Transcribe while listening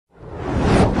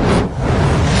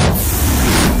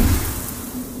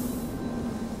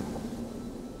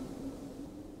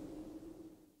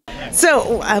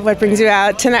So, what brings you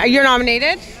out tonight? You're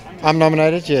nominated? I'm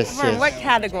nominated, yes. For what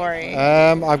category?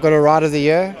 I've got a Ride of the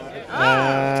Year.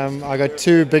 I got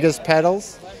 2 biggest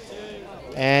paddles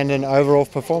and an overall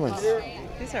performance.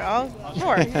 These are all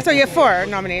 4. So you have 4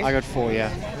 nominees? I got 4,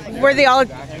 yeah. Were they all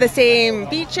the same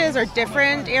beaches or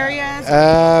different areas?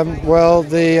 Well,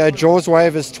 the Jaws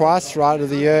wave is twice Ride of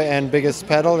the Year and biggest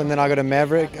paddle, and then I got a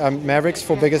Mavericks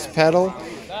for biggest paddle,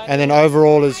 and then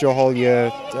overall is your whole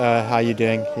year, how you're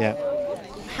doing, yeah.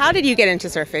 How did you get into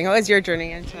surfing? What was your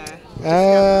journey into?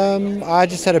 I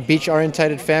just had a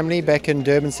beach-orientated family back in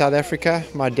Durban, South Africa.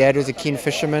 My dad was a keen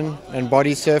fisherman and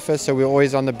body surfer, so we were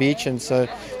always on the beach, and so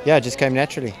yeah, it just came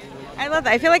naturally. I love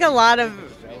that. I feel like a lot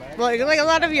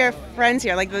of your friends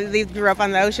here, like they grew up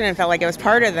on the ocean and felt like it was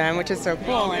part of them, which is so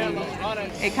cool. And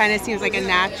it kind of seems like a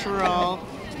natural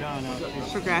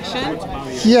progression.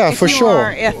 Yeah, for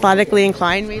sure. If you are athletically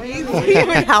inclined, maybe it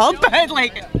would help, but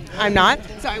like I'm not,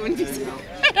 so I wouldn't be.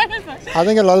 I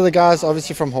think a lot of the guys,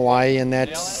 obviously from Hawaii, and that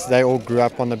they all grew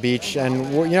up on the beach,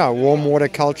 and warm water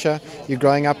culture. You're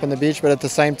growing up on the beach, but at the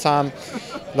same time,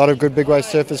 a lot of good big wave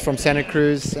surfers from Santa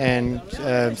Cruz and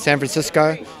San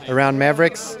Francisco around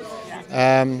Mavericks.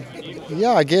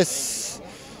 Yeah, I guess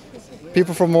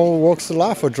people from all walks of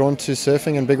life are drawn to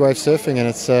surfing and big wave surfing, and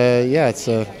it's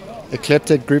a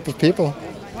eclectic group of people.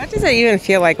 What does it even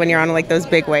feel like when you're on like those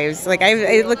big waves? Like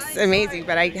it looks amazing,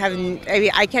 but I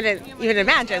can't even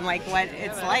imagine like what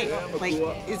it's like. Like,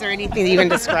 is there anything to even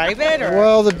describe it? Or?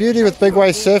 Well, the beauty with big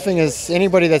wave surfing is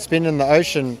anybody that's been in the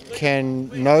ocean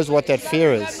knows what that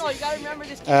fear is.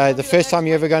 The first time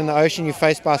you ever go in the ocean, you're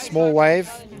faced by a small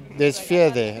wave. There's fear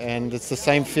there, and it's the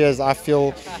same fear as I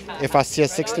feel if I see a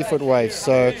 60-foot wave.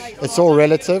 So it's all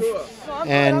relative.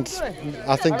 And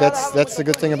I think that's the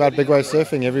good thing about big wave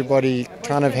surfing. Everybody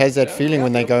kind of has that feeling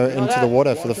when they go into the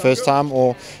water for the first time,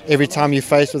 or every time you're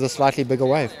faced with a slightly bigger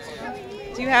wave.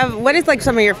 What is like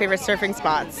some of your favorite surfing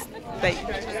spots?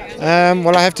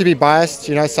 Well, I have to be biased.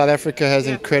 South Africa has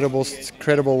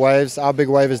incredible waves. Our big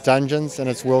wave is Dungeons, and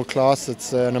it's world class.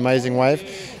 It's an amazing wave.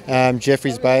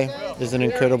 Jeffreys Bay is an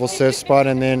incredible surf spot,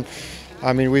 and then,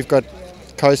 we've got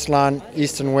coastline,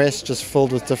 east and west, just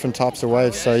filled with different types of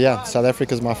waves. So yeah, South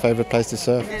Africa is my favorite place to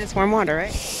surf. And it's warm water,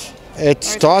 right? It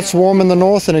starts warm in the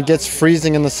north and it gets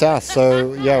freezing in the south.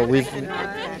 So yeah, we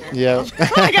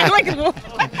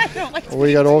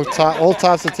got all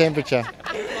types of temperature.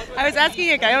 I was asking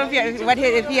a guy, I don't know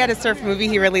if he had a surf movie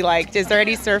he really liked. Is there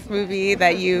any surf movie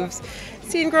that you've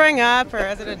seen growing up or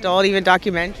as an adult, even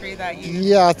documentary that you...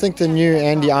 Yeah, I think the new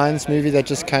Andy Irons movie that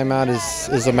just came out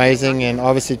is amazing, and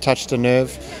obviously touched a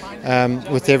nerve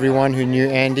with everyone who knew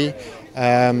Andy.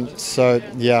 So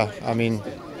yeah,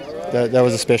 that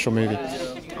was a special movie.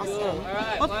 Awesome.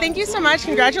 Well, thank you so much.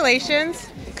 Congratulations.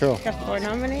 Cool. Got 4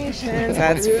 nominations.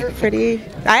 That's pretty...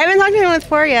 I haven't talked to anyone with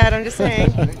 4 yet, I'm just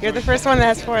saying. You're the first one that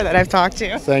has 4 that I've talked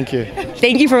to. Thank you.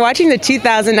 Thank you for watching the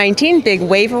 2019 Big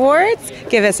Wave Awards.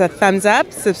 Give us a thumbs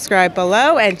up, subscribe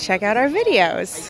below, and check out our videos.